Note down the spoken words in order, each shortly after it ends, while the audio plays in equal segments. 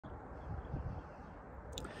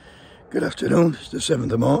Good afternoon, it's the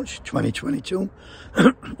 7th of March 2022.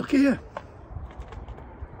 Look here.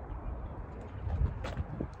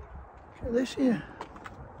 Look at this here.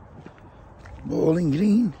 Bowling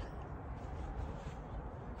green.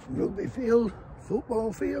 Rugby field,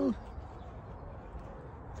 football field.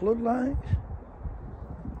 Floodlights.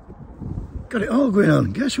 Got it all going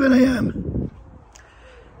on. Guess where I am?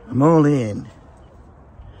 I'm all in.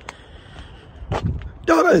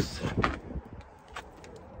 Dorothy!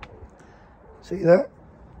 See that?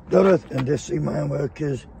 Dorothy and District Mine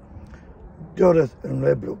Workers, Dorothy and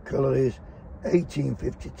Redbrook Collieries,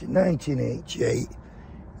 1850 to 1988,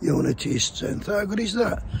 unity strength. How good is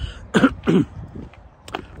that?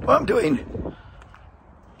 What I'm doing,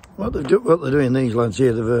 what they're doing, these lads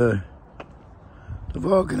here, they've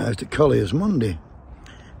organised a Colliers Monday,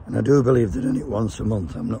 and I do believe they're doing it once a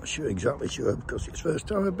month. I'm not exactly sure because it's the first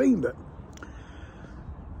time I've been, but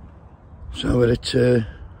so we're at, like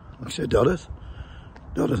I said,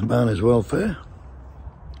 Dorothy Miners Welfare.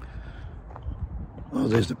 Oh,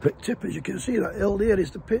 there's the pit tip, as you can see. That hill there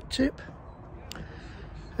is the pit tip,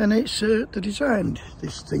 and it's they designed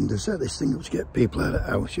this thing. They set this thing up to get people out of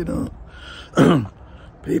the house, you know,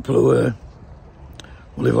 people who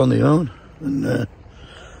live on their own and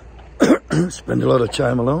spend a lot of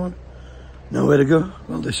time alone, nowhere to go.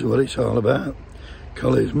 Well, this is what it's all about.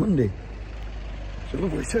 Colliers Monday. It's a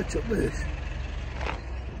lovely setup, this.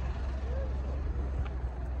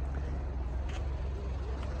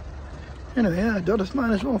 Anyway, yeah, Dorothy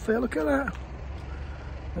Miners Welfare, look at that.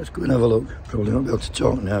 Let's go and have a look. Probably not be able to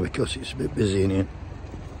talk now because it's a bit busy in here.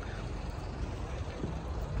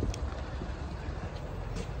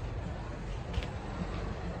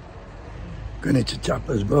 Going into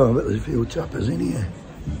Tappers Bar, but there's a few tappers in here.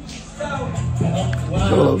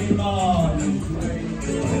 So,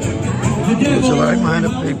 there's a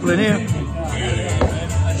like-minded people in here.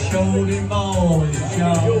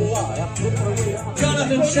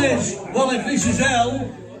 Jonathan says, well, if this is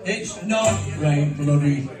hell, it's not great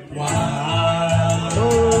bloody wow.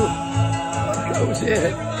 Oh, goes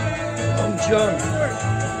here. I'm John.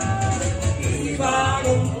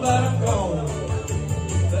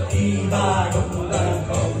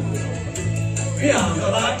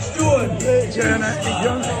 Hey, John,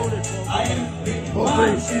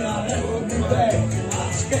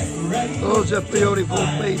 loads of beautiful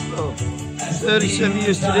people. 37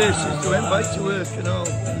 years today since they went back to work and all.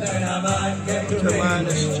 To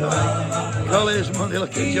minus time. Colliers Monday,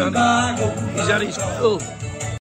 look at Johnny. He's at his full.